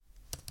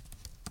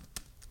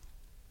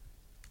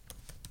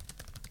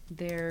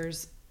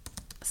There's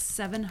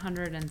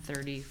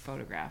 730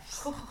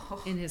 photographs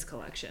in his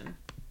collection.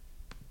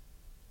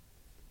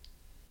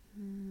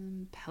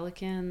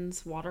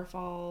 Pelicans,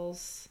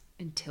 waterfalls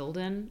in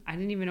Tilden. I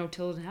didn't even know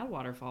Tilden had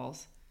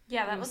waterfalls.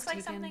 Yeah, that looks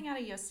like something out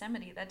of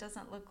Yosemite. That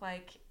doesn't look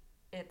like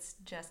it's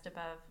just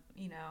above,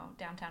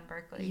 downtown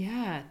Berkeley.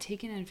 Yeah,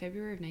 taken in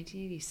February of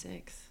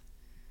 1986.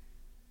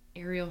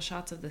 Aerial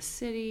shots of the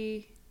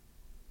city.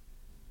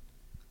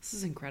 This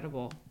is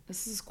incredible.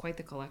 This is quite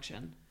the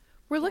collection.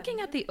 We're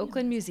looking at the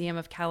Oakland Museum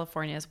of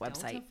California's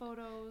website.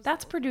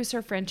 That's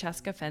producer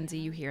Francesca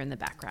Fenzi you hear in the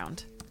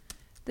background.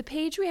 The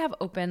page we have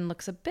open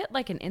looks a bit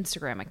like an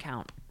Instagram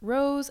account.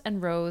 Rows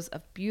and rows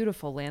of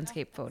beautiful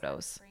landscape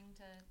photos.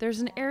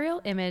 There's an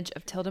aerial image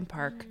of Tilden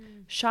Park,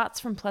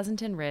 shots from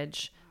Pleasanton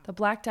Ridge, the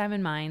Black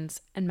Diamond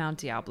Mines, and Mount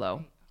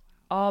Diablo.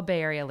 All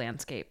Bay Area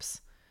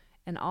landscapes.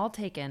 And all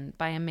taken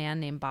by a man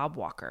named Bob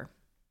Walker.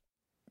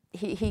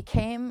 He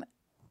came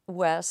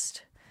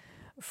west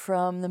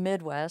from the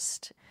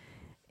Midwest,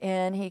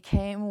 and he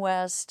came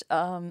west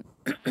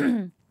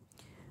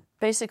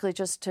basically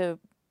just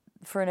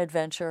for an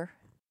adventure.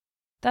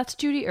 That's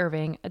Judy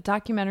Irving, a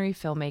documentary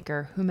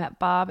filmmaker who met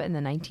Bob in the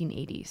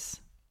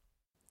 1980s.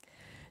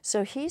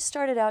 So he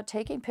started out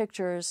taking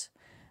pictures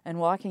and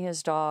walking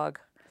his dog.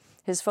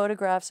 His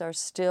photographs are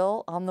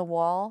still on the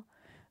wall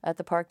at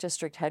the Park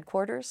District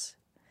headquarters.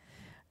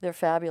 They're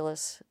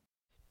fabulous.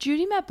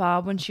 Judy met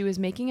Bob when she was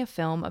making a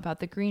film about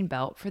the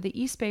Greenbelt for the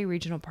East Bay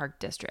Regional Park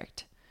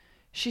District.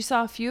 She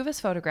saw a few of his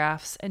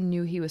photographs and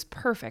knew he was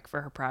perfect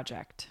for her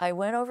project. I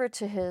went over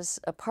to his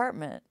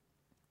apartment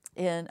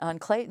on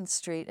Clayton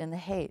Street in the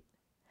Haight,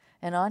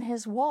 and on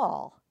his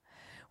wall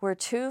were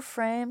 2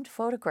 framed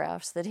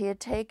photographs that he had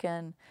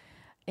taken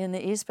in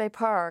the East Bay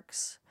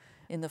parks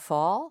in the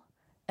fall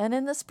and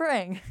in the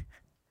spring.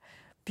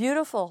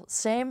 Beautiful,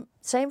 same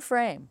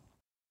frame.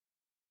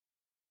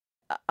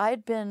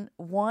 I'd been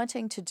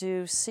wanting to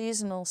do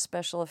seasonal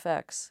special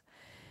effects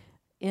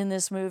in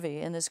this movie,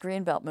 in this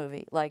Greenbelt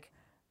movie, like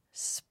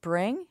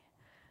spring,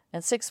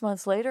 and 6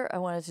 months later I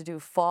wanted to do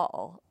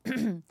fall.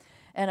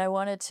 And I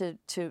wanted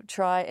to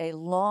try a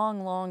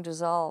long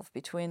dissolve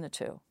between the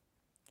two.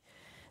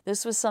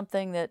 This was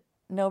something that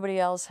nobody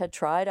else had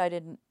tried.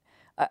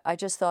 I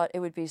just thought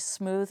it would be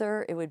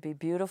smoother, it would be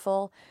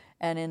beautiful,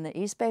 and in the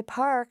East Bay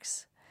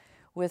parks,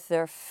 with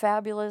their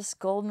fabulous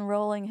golden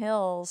rolling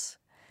hills,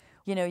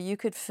 you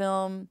could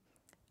film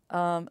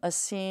a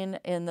scene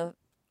in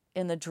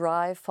the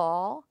dry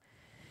fall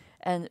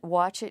and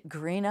watch it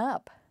green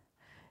up,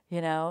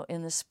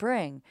 in the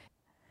spring.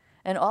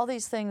 And all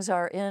these things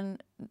are in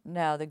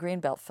now the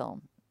Greenbelt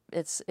film.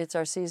 It's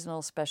our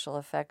seasonal special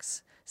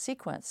effects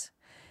sequence.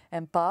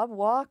 And Bob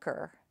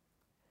Walker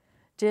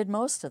did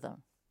most of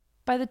them.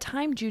 By the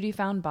time Judy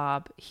found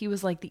Bob, he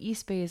was like the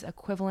East Bay's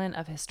equivalent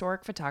of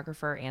historic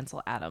photographer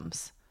Ansel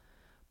Adams.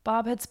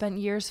 Bob had spent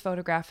years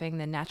photographing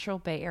the natural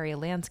Bay Area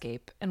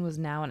landscape and was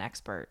now an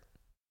expert.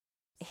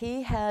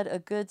 He had a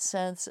good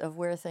sense of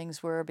where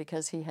things were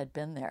because he had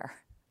been there.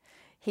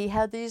 He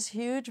had these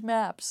huge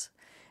maps,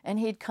 and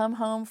he'd come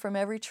home from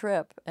every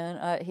trip,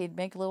 and he'd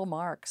make little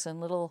marks and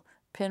little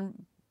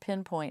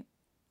pinpoint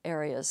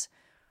areas.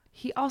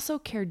 He also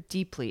cared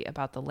deeply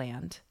about the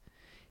land.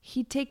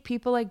 He'd take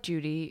people like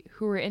Judy,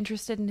 who were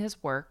interested in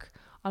his work,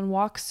 on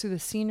walks through the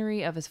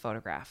scenery of his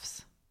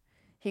photographs.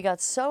 He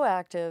got so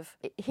active,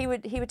 he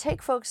would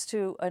take folks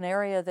to an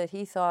area that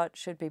he thought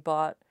should be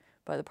bought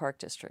by the Park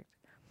District.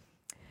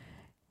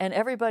 And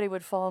everybody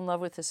would fall in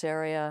love with this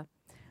area,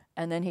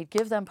 and then he'd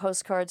give them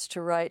postcards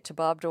to write to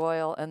Bob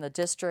Doyle and the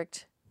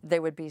district. They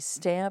would be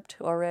stamped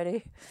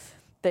already.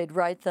 They'd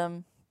write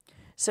them.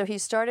 So he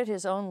started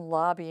his own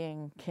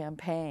lobbying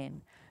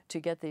campaign to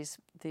get these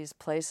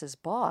places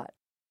bought.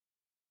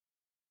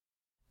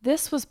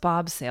 This was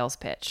Bob's sales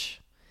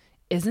pitch.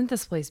 Isn't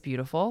this place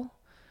beautiful?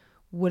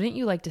 Wouldn't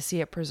you like to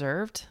see it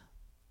preserved?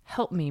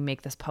 Help me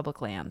make this public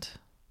land.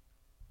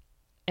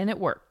 And it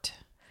worked.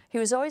 He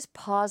was always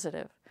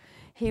positive.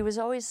 He was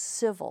always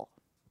civil.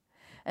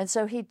 And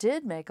so he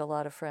did make a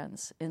lot of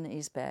friends in the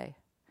East Bay.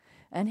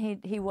 And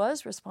he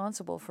was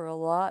responsible for a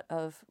lot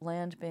of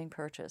land being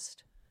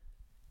purchased.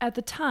 At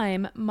the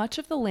time, much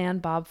of the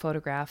land Bob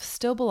photographed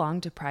still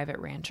belonged to private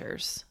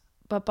ranchers.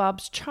 But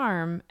Bob's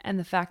charm and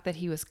the fact that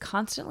he was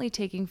constantly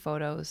taking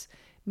photos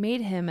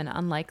made him an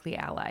unlikely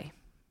ally.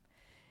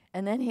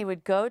 And then he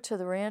would go to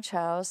the ranch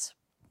house,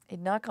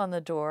 he'd knock on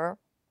the door,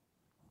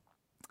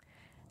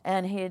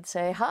 and he'd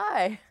say,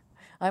 "Hi,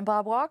 I'm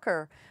Bob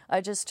Walker.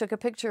 I just took a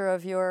picture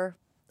of your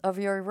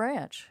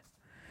ranch."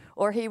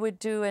 Or he would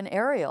do an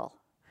aerial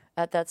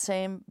at that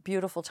same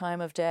beautiful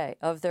time of day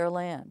of their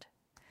land.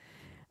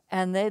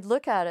 And they'd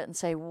look at it and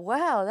say,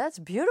 "Wow, that's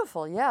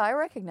beautiful. Yeah, I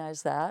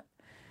recognize that."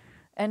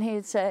 And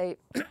he'd say,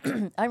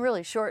 I'm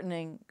really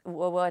shortening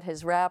what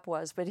his rap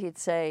was, but he'd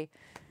say,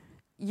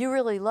 "You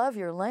really love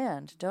your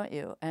land, don't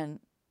you?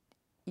 And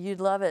you'd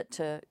love it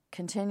to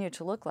continue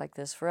to look like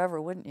this forever,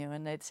 wouldn't you?"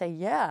 And they'd say,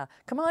 "Yeah,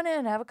 come on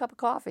in, have a cup of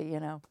coffee,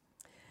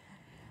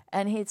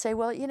 And he'd say,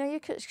 "Well, you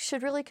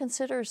should really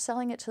consider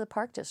selling it to the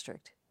Park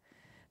District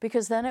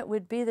because then it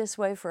would be this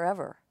way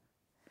forever.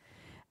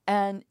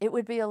 And it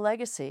would be a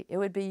legacy. It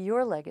would be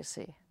your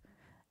legacy.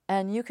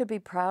 And you could be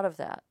proud of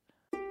that.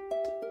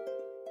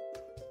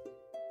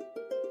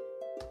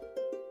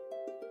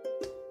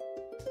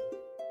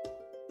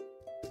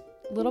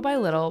 Little by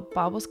little,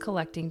 Bob was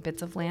collecting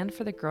bits of land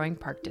for the growing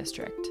park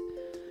district.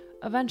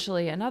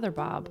 Eventually, another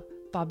Bob,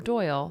 Bob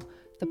Doyle,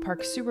 the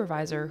park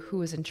supervisor who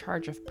was in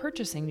charge of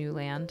purchasing new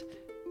land,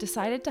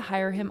 decided to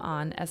hire him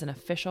on as an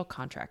official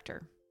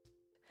contractor.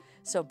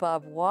 So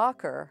Bob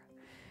Walker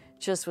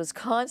just was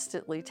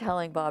constantly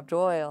telling Bob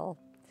Doyle,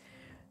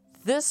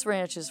 this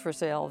ranch is for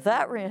sale,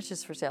 that ranch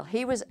is for sale.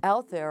 He was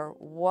out there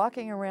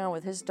walking around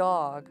with his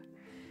dog,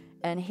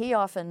 and he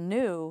often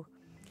knew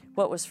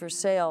what was for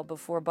sale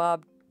before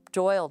Bob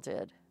Doyle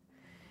did.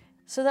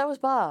 So that was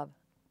Bob.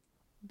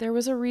 There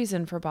was a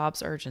reason for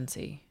Bob's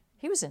urgency.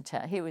 He was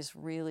intense. He was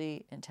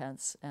really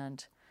intense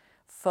and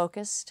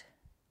focused.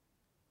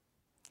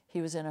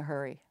 He was in a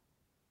hurry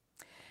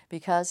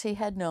because he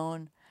had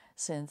known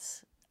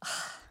since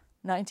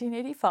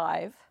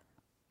 1985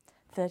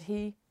 that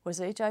he was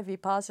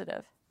HIV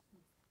positive.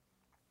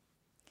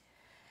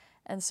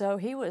 And so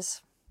he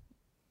was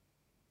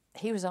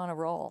on a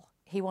roll.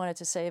 He wanted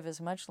to save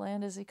as much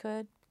land as he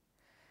could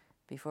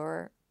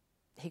before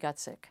he got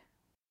sick.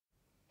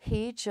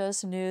 He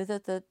just knew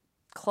that the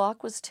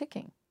clock was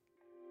ticking.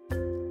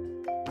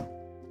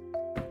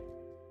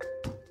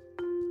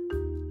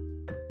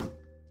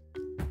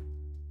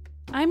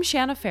 I'm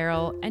Shanna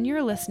Farrell, and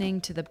you're listening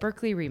to the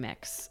Berkeley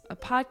Remix, a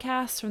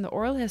podcast from the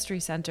Oral History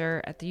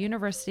Center at the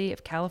University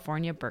of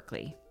California,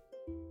 Berkeley.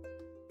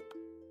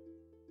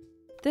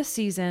 This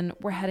season,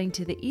 we're heading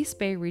to the East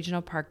Bay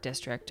Regional Park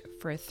District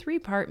for a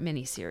 3-part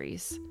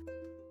miniseries.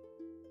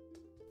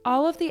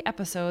 All of the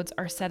episodes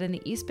are set in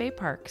the East Bay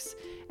parks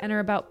and are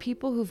about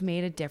people who've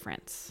made a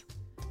difference.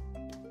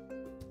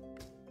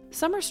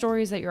 Some are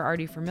stories that you're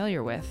already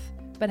familiar with,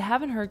 but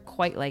haven't heard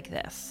quite like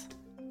this.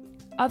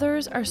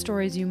 Others are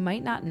stories you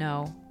might not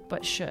know,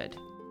 but should.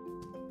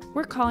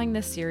 We're calling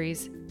this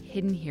series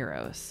Hidden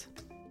Heroes.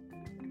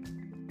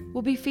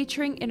 We'll be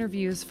featuring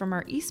interviews from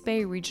our East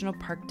Bay Regional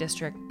Park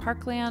District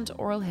Parkland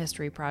Oral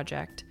History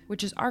Project,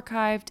 which is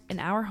archived in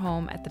our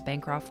home at the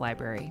Bancroft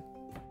Library.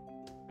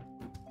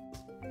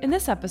 In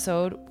this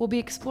episode, we'll be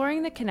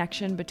exploring the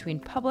connection between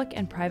public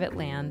and private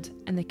land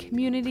and the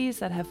communities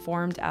that have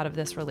formed out of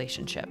this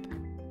relationship.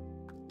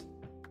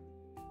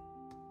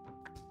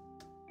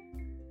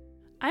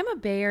 I'm a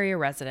Bay Area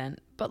resident,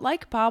 but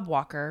like Bob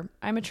Walker,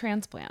 I'm a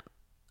transplant.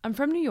 I'm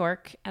from New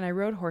York, and I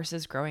rode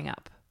horses growing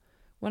up.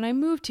 When I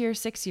moved here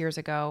 6 years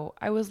ago,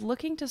 I was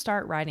looking to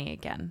start riding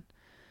again.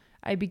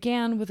 I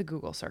began with a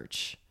Google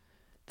search.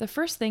 The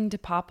first thing to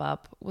pop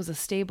up was a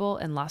stable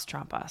in Las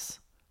Trampas,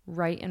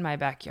 right in my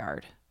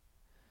backyard.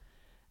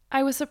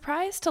 I was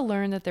surprised to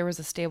learn that there was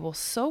a stable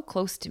so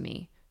close to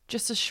me,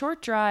 just a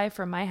short drive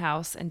from my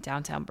house in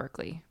downtown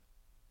Berkeley.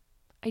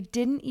 I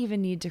didn't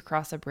even need to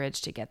cross a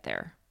bridge to get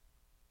there.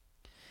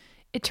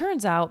 It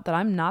turns out that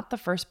I'm not the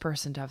first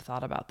person to have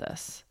thought about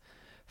this.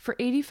 For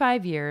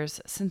 85 years,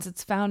 since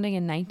its founding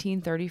in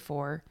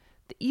 1934,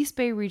 the East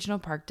Bay Regional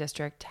Park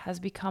District has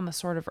become a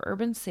sort of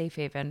urban safe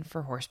haven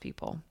for horse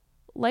people.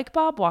 Like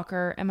Bob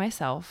Walker and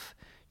myself,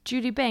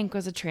 Judy Bank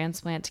was a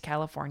transplant to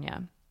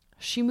California.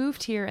 She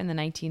moved here in the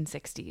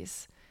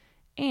 1960s.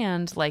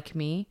 And, like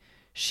me,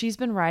 she's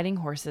been riding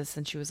horses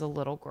since she was a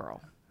little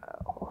girl.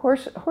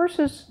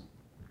 Horses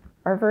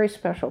are very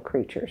special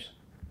creatures.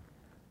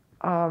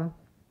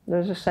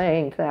 There's a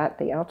saying that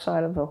the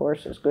outside of the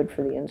horse is good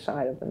for the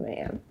inside of the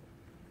man.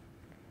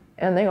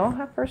 And they all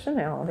have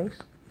personalities.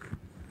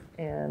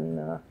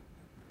 And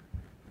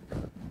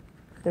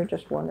they're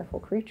just wonderful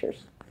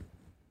creatures.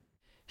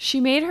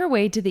 She made her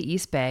way to the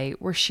East Bay,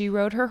 where she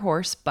rode her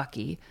horse,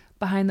 Bucky,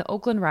 behind the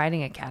Oakland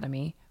Riding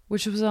Academy,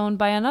 which was owned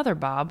by another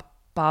Bob,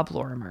 Bob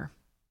Lorimer.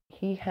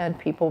 He had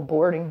people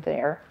boarding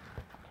there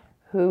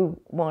who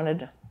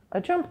wanted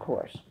a jump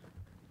course.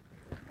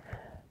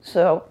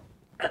 So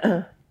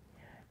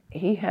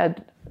he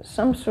had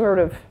some sort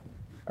of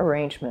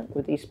arrangement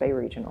with East Bay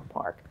Regional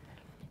Park.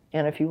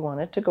 And if you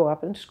wanted to go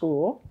up in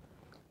school,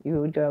 you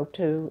would go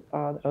to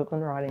the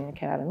Oakland Riding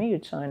Academy,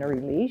 you'd sign a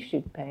release,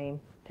 you'd pay him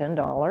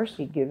 $10,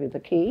 he'd give you the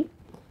key,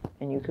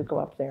 and you could go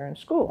up there in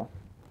school.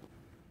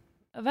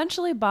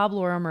 Eventually, Bob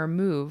Lorimer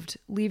moved,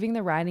 leaving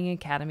the riding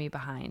academy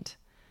behind.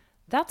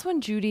 That's when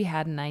Judy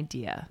had an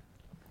idea.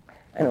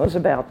 And it was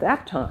about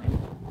that time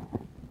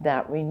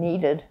that we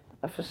needed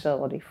a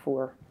facility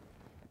for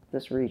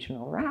this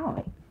regional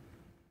rally.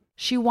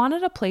 She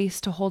wanted a place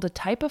to hold a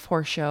type of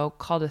horse show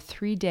called a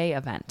 3-day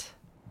event.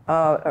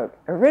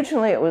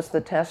 Originally, it was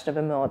the test of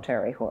a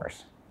military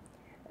horse.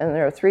 And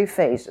there are 3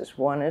 phases.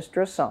 One is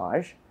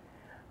dressage,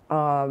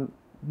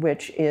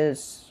 which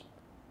is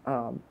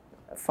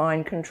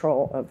fine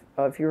control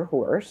of your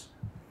horse.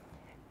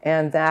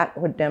 And that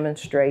would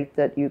demonstrate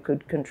that you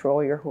could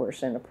control your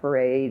horse in a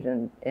parade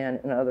and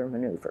in other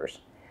maneuvers.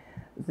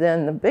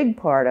 Then the big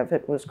part of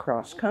it was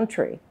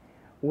cross-country,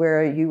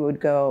 where you would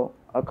go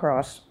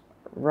across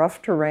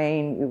rough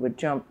terrain, you would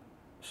jump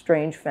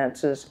strange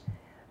fences,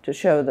 to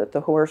show that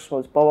the horse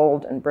was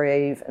bold and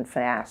brave and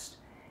fast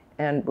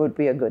and would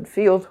be a good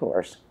field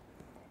horse.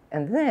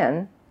 And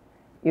then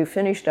you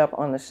finished up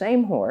on the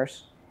same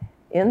horse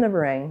in the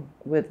ring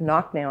with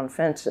knockdown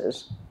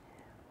fences,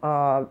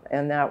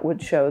 and that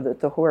would show that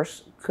the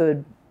horse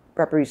could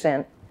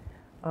represent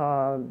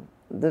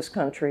this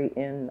country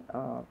in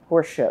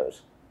horse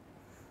shows.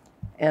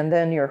 And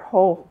then your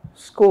whole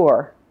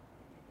score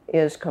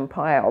is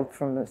compiled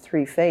from the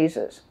 3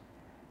 phases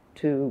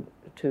to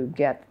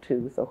get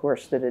to the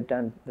horse that had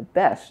done the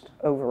best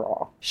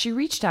overall. She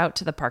reached out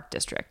to the park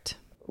district.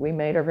 We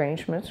made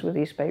arrangements with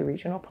East Bay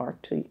Regional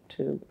Park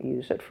to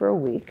use it for a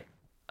week.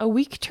 A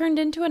week turned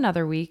into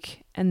another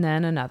week, and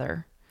then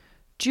another.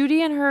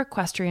 Judy and her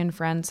equestrian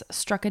friends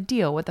struck a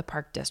deal with the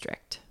park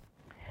district.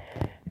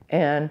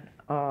 And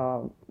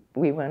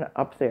we went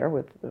up there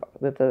with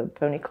the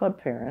Pony Club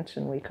parents,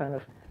 and we kind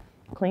of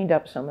cleaned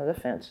up some of the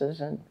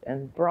fences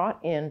and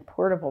brought in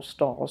portable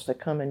stalls that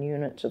come in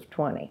units of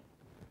 20,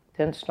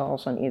 10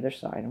 stalls on either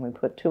side. And we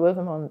put 2 of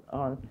them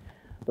on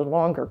the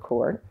longer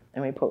court,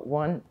 and we put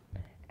 1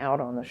 out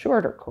on the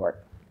shorter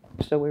court.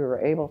 So we were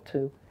able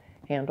to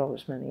handle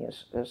as many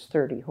as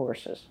 30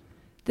 horses.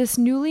 This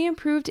newly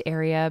improved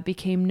area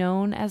became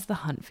known as the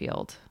Hunt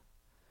Field.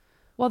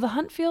 While the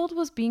Hunt Field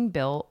was being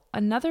built,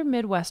 another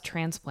Midwest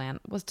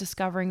transplant was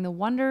discovering the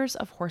wonders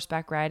of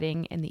horseback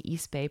riding in the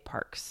East Bay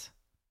parks.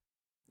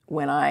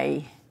 When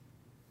I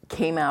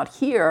came out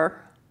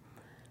here,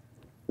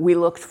 we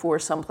looked for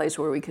some place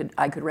where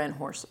I could rent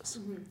horses.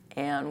 Mm-hmm.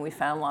 And we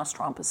found Las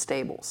Trampas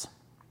Stables,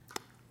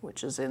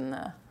 which is in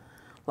the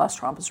Las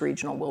Trampas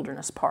Regional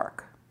Wilderness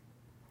Park.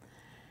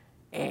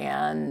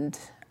 And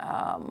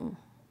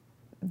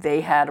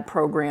they had a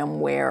program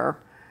where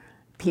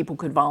people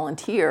could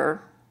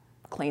volunteer,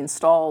 clean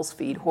stalls,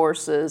 feed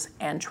horses,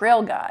 and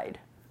trail guide,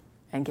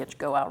 and get to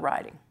go out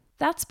riding.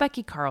 That's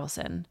Becky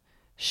Carlson.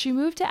 She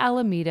moved to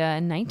Alameda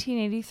in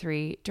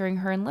 1983 during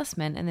her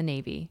enlistment in the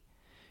Navy.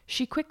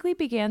 She quickly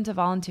began to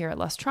volunteer at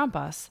Las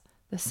Trampas,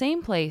 the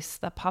same place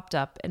that popped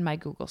up in my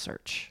Google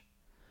search.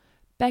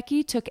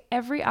 Becky took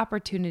every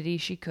opportunity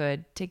she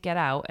could to get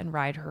out and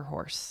ride her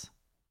horse.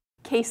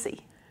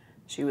 Casey.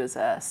 She was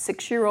a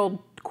 6-year-old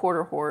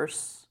quarter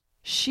horse.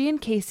 She and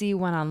Casey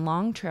went on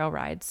long trail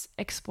rides,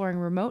 exploring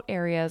remote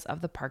areas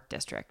of the park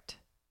district.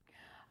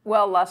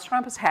 Well, Las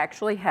Trampas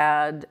actually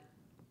had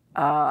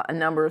a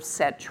number of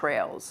set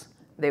trails.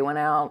 They went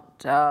out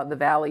the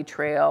Valley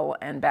Trail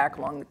and back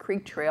along the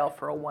Creek Trail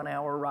for a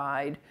 1-hour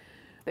ride.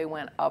 They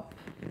went up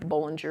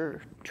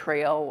Bollinger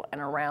Trail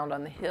and around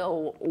on the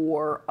hill,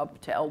 or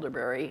up to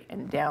Elderberry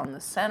and down the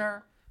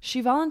center.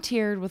 She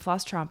volunteered with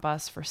Las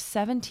Trampas for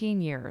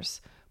 17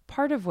 years,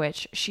 part of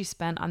which she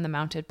spent on the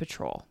mounted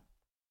patrol.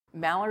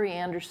 Mallory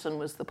Anderson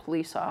was the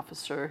police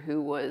officer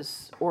who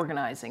was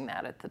organizing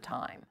that at the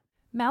time.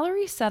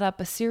 Mallory set up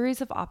a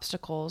series of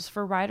obstacles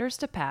for riders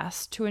to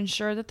pass to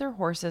ensure that their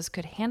horses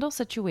could handle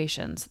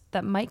situations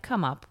that might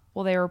come up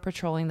while they were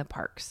patrolling the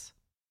parks.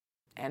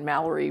 And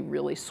Mallory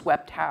really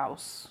swept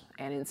house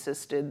and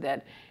insisted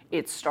that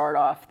it start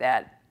off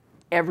that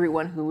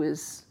everyone who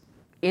was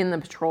in the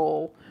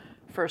patrol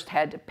first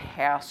had to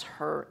pass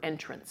her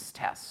entrance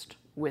test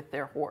with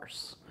their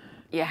horse.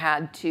 You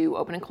had to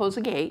open and close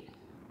a gate.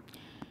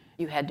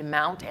 You had to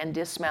mount and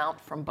dismount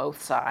from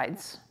both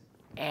sides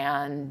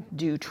and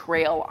do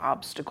trail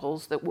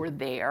obstacles that were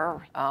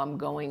there,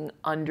 going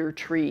under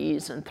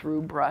trees and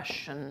through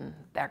brush and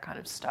that kind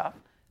of stuff.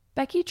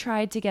 Becky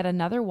tried to get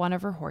another one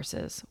of her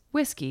horses,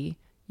 Whiskey,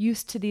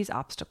 used to these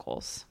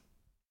obstacles.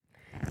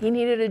 He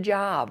needed a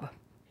job.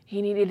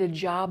 He needed a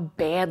job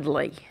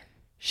badly.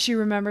 She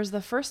remembers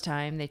the first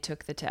time they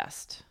took the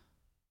test.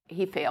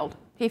 He failed.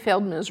 He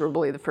failed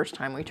miserably the first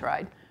time we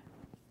tried.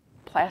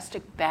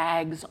 Plastic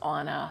bags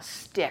on a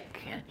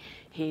stick, and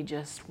he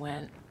just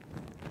went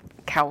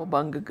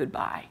cowabunga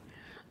goodbye.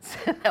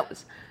 So that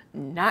was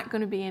not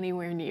going to be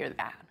anywhere near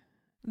that.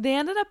 They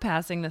ended up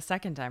passing the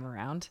second time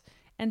around,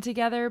 and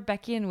together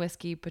Becky and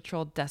Whiskey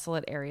patrolled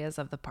desolate areas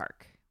of the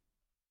park.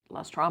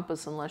 Las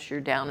Trampas, unless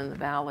you're down in the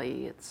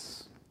valley, you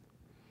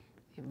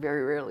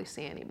very rarely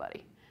see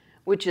anybody,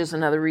 which is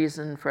another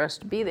reason for us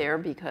to be there,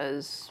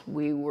 because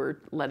we were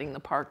letting the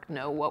park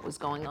know what was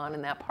going on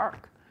in that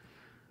park.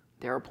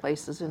 There are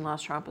places in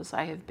Las Trampas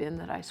I have been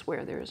that I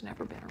swear there has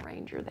never been a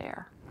ranger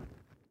there.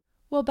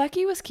 While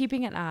Becky was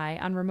keeping an eye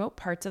on remote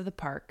parts of the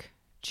park,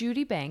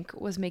 Judy Bank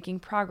was making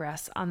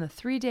progress on the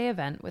 3-day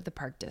event with the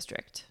park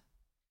district.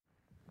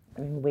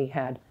 I mean, we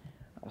had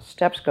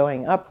steps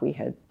going up, we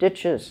had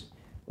ditches,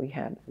 we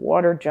had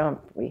water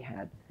jump, we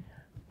had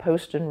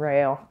post and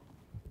rail,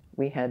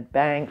 we had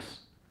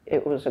banks.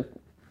 It was a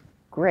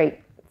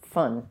great,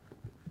 fun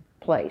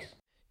place.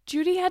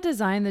 Judy had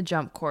designed the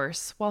jump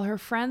course while her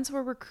friends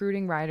were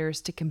recruiting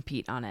riders to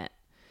compete on it.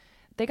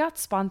 They got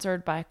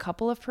sponsored by a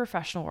couple of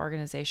professional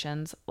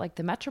organizations like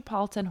the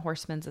Metropolitan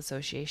Horsemen's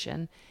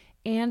Association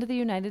and the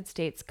United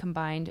States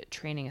Combined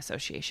Training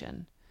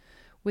Association.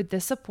 With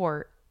this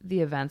support, the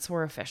events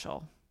were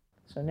official.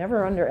 So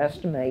never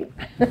underestimate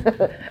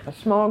a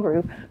small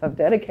group of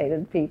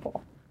dedicated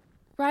people.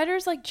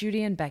 Riders like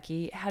Judy and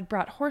Becky had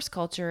brought horse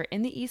culture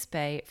in the East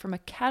Bay from a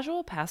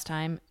casual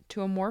pastime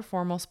to a more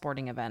formal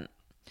sporting event.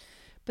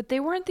 But they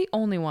weren't the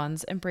only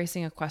ones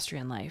embracing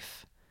equestrian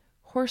life.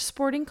 Horse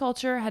sporting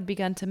culture had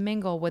begun to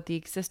mingle with the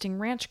existing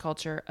ranch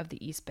culture of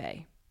the East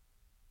Bay.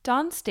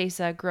 Don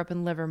Stasa grew up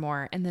in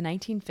Livermore in the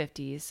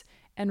 1950s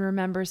and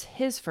remembers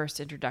his first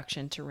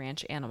introduction to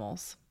ranch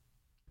animals.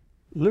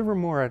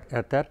 Livermore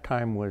at that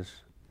time was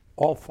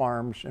all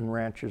farms and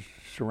ranches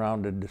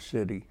surrounded the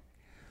city.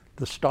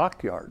 The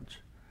stockyards,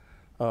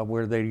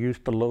 where they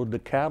used to load the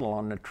cattle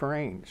on the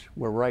trains,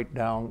 were right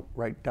down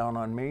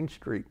on Main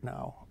Street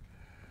now.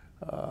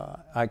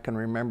 I can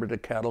remember the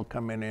cattle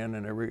coming in,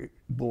 and every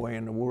boy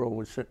in the world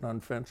was sitting on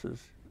fences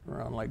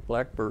around like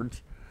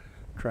blackbirds,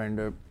 trying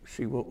to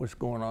see what was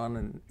going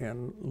on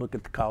and look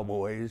at the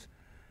cowboys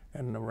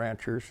and the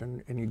ranchers,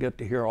 and you get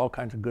to hear all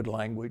kinds of good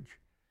language.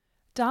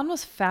 Don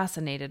was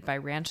fascinated by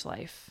ranch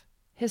life.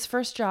 His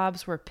first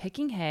jobs were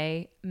picking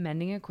hay,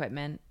 mending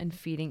equipment, and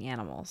feeding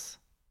animals.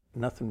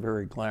 Nothing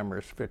very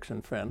glamorous,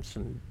 fixing fence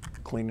and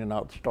cleaning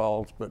out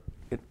stalls, but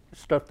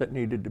stuff that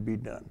needed to be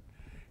done.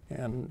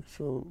 And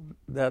so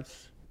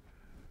that's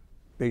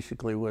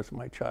basically was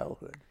my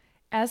childhood.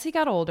 As he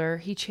got older,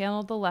 he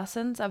channeled the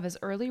lessons of his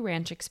early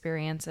ranch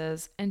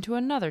experiences into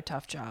another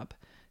tough job,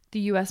 the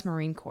U.S.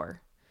 Marine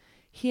Corps.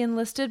 He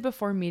enlisted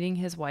before meeting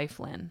his wife,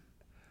 Lynn.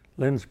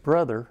 Lynn's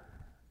brother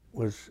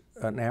was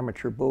an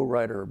amateur bull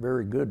rider, a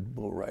very good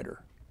bull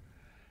rider.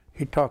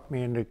 He talked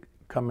me into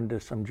coming to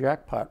some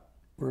jackpot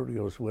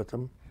rodeos with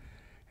him,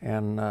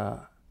 and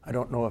I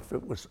don't know if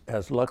it was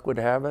as luck would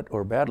have it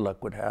or bad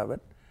luck would have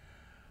it.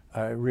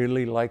 I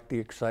really liked the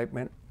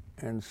excitement,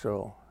 and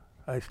so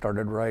I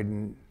started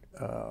riding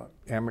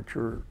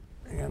amateur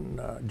and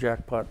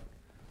jackpot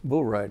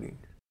bull riding.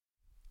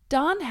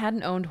 Don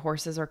hadn't owned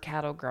horses or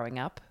cattle growing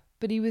up,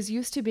 but he was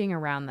used to being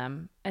around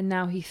them, and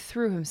now he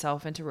threw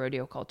himself into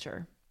rodeo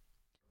culture.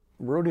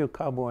 Rodeo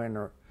cowboy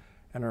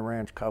and a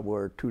ranch cowboy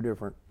are two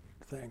different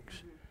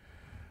things.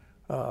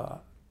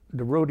 The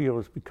rodeo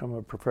has become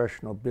a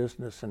professional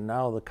business, and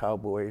now the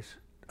cowboys,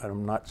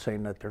 I'm not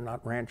saying that they're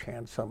not ranch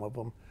hands, some of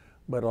them,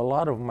 but a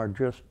lot of them are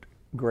just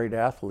great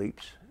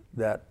athletes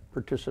that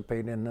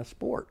participate in the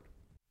sport.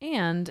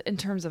 And in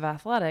terms of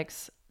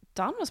athletics,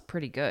 Don was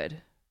pretty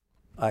good.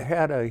 I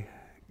had a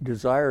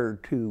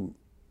desire to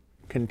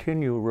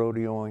continue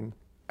rodeoing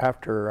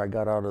after I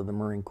got out of the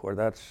Marine Corps.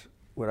 That's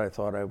what I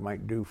thought I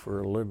might do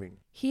for a living.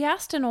 He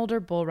asked an older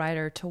bull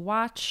rider to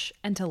watch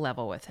and to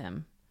level with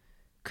him.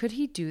 Could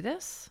he do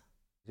this?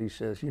 He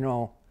says,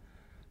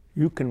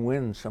 you can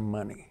win some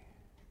money.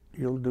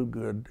 You'll do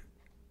good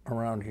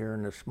around here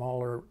in a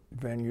smaller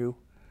venue,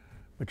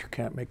 but you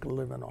can't make a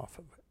living off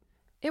of it.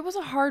 It was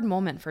a hard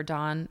moment for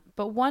Don,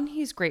 but one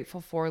he's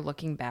grateful for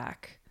looking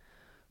back.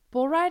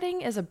 Bull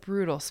riding is a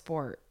brutal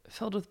sport,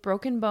 filled with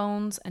broken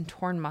bones and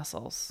torn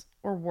muscles,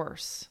 or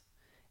worse.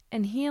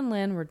 And he and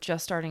Lynn were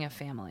just starting a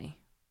family.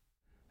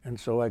 And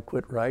so I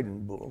quit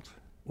riding bulls,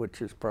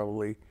 which is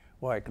probably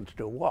why I can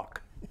still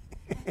walk.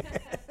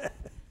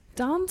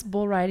 Don's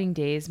bull riding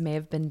days may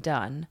have been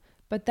done,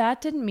 but that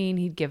didn't mean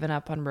he'd given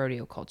up on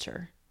rodeo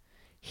culture.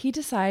 He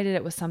decided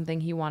it was something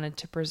he wanted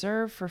to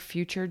preserve for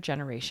future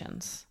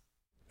generations.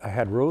 I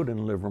had rode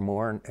in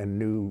Livermore and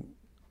knew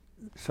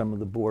some of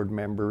the board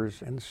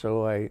members, and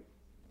so I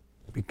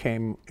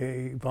became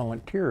a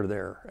volunteer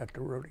there at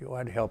the rodeo.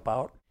 I'd help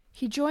out.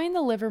 He joined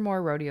the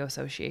Livermore Rodeo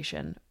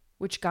Association,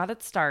 which got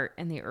its start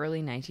in the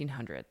early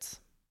 1900s.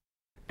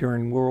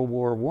 During World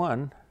War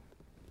I,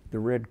 the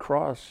Red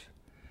Cross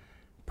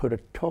put a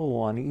toll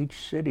on each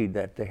city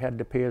that they had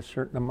to pay a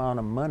certain amount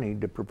of money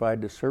to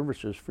provide the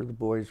services for the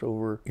boys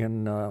over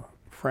in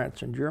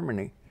France and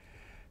Germany.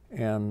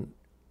 And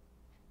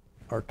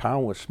our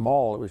town was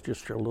small. It was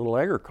just a little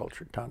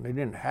agriculture town. They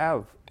didn't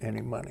have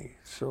any money,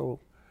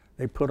 so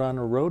they put on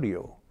a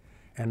rodeo.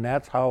 And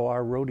that's how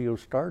our rodeo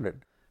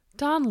started.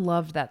 Don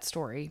loved that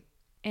story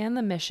and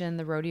the mission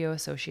the Rodeo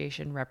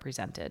Association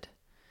represented.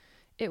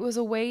 It was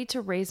a way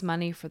to raise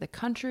money for the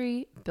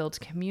country, build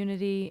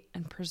community,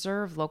 and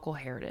preserve local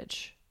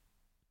heritage.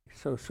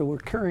 So we're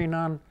carrying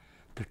on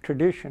the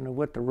tradition of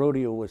what the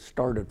rodeo was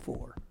started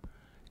for.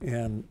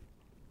 And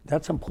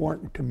that's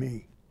important to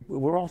me.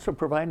 We're also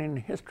providing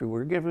history.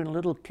 We're giving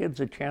little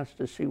kids a chance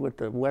to see what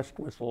the West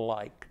was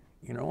like,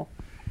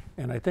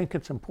 And I think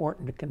it's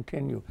important to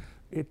continue.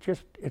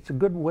 It's a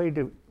good way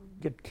to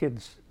get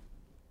kids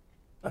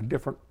a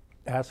different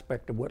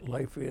aspect of what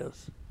life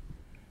is.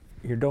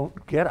 You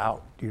don't get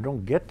out. You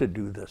don't get to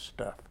do this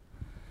stuff.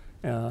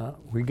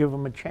 We give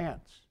them a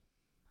chance.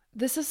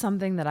 This is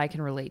something that I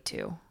can relate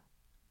to.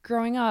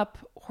 Growing up,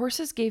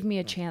 horses gave me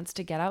a chance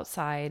to get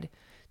outside,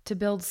 to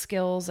build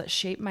skills that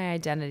shaped my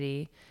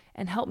identity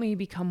and helped me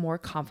become more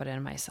confident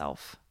in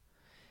myself.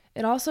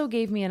 It also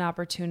gave me an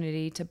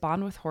opportunity to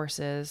bond with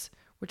horses,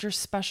 which are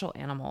special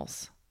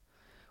animals.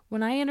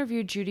 When I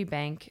interviewed Judy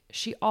Bank,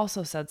 she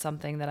also said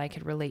something that I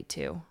could relate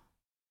to.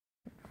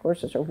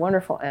 Horses are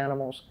wonderful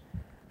animals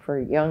for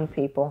young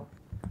people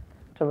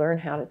to learn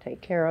how to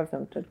take care of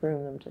them, to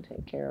groom them, to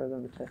take care of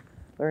them, to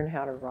learn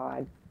how to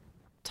ride.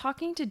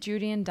 talking to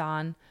Judy and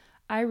Don,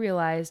 I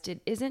realized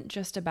it isn't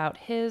just about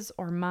his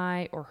or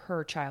my or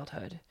her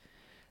childhood.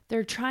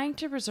 They're trying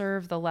to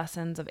preserve the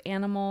lessons of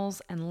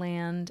animals and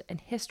land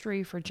and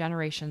history for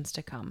generations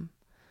to come.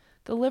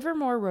 The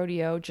Livermore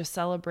Rodeo just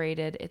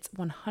celebrated its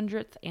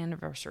 100th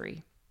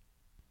anniversary.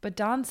 But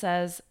Don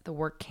says the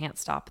work can't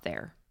stop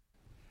there.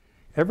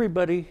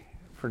 Everybody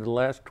for the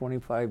last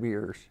 25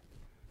 years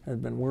has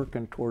been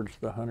working towards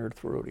the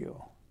 100th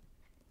rodeo.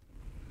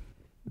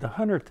 The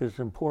 100th is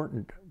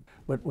important,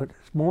 but what's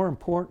more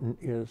important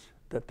is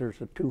that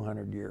there's a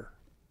 200-year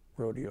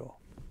rodeo.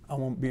 I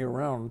won't be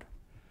around,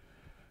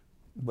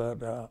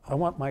 but I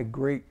want my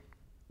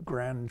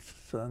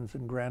great-grandsons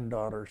and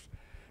granddaughters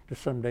to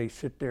someday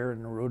sit there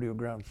in the rodeo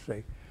grounds and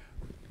say,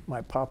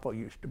 my papa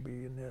used to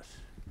be in this.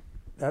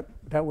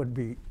 That would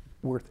be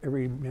worth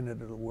every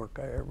minute of the work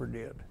I ever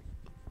did.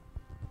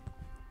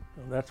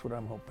 So that's what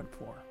I'm hoping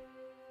for.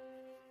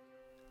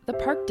 The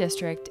Park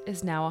District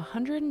is now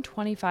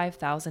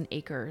 125,000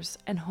 acres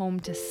and home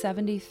to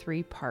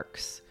 73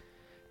 parks.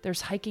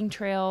 There's hiking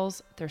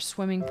trails, there's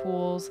swimming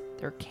pools,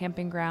 there are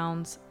camping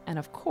grounds, and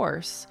of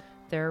course,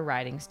 there are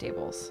riding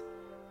stables.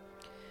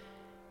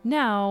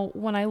 Now,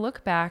 when I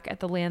look back at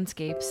the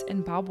landscapes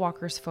in Bob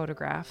Walker's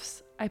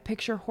photographs, I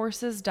picture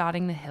horses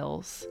dotting the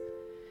hills.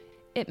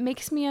 It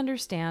makes me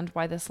understand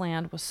why this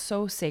land was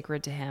so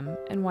sacred to him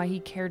and why he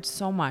cared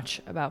so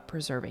much about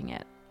preserving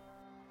it.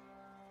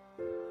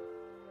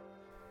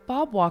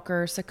 Bob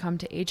Walker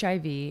succumbed to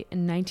HIV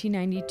in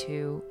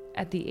 1992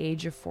 at the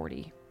age of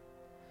 40.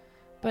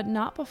 But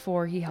not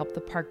before he helped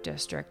the Park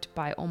District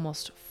buy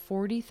almost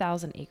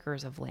 40,000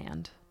 acres of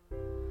land.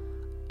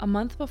 A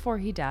month before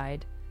he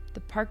died, the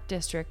Park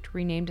District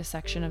renamed a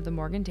section of the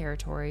Morgan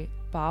Territory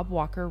Bob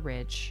Walker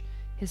Ridge,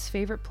 his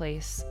favorite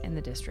place in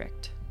the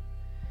district.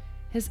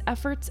 His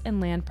efforts in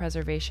land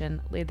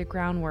preservation laid the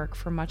groundwork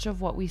for much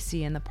of what we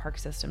see in the park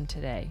system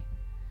today.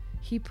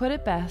 He put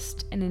it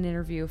best in an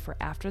interview for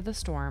After the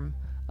Storm,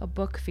 a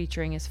book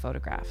featuring his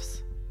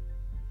photographs.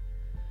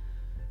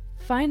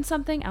 Find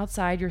something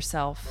outside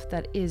yourself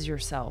that is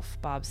yourself,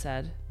 Bob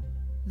said.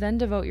 Then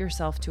devote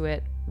yourself to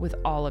it with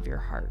all of your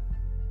heart.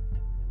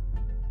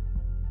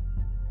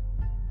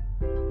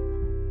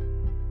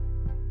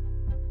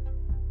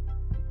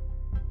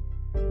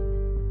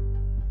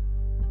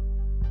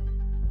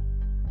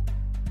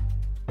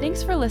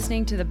 Thanks for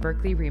listening to the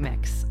Berkeley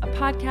Remix, a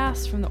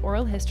podcast from the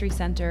Oral History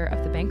Center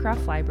of the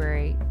Bancroft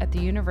Library at the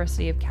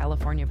University of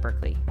California,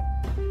 Berkeley.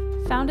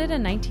 Founded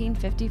in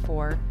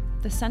 1954,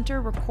 the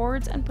center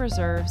records and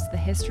preserves the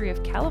history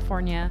of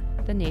California,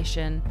 the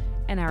nation,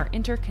 and our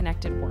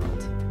interconnected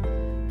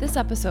world. This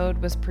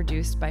episode was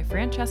produced by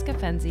Francesca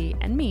Fenzi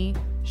and me,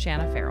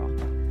 Shanna Farrell.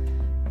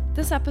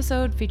 This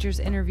episode features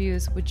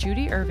interviews with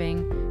Judy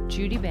Irving,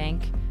 Judy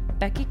Bank,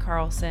 Becky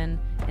Carlson,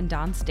 and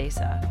Don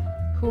Stasa,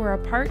 who are a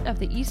part of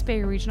the East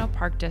Bay Regional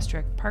Park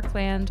District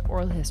Parkland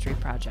Oral History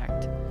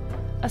Project.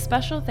 A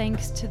special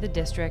thanks to the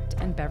district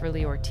and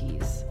Beverly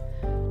Ortiz.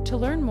 To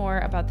learn more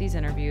about these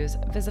interviews,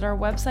 visit our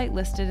website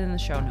listed in the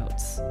show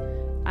notes.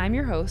 I'm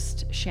your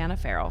host, Shanna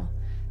Farrell.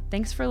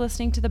 Thanks for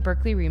listening to the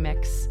Berkeley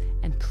Remix,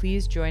 and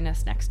please join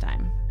us next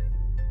time.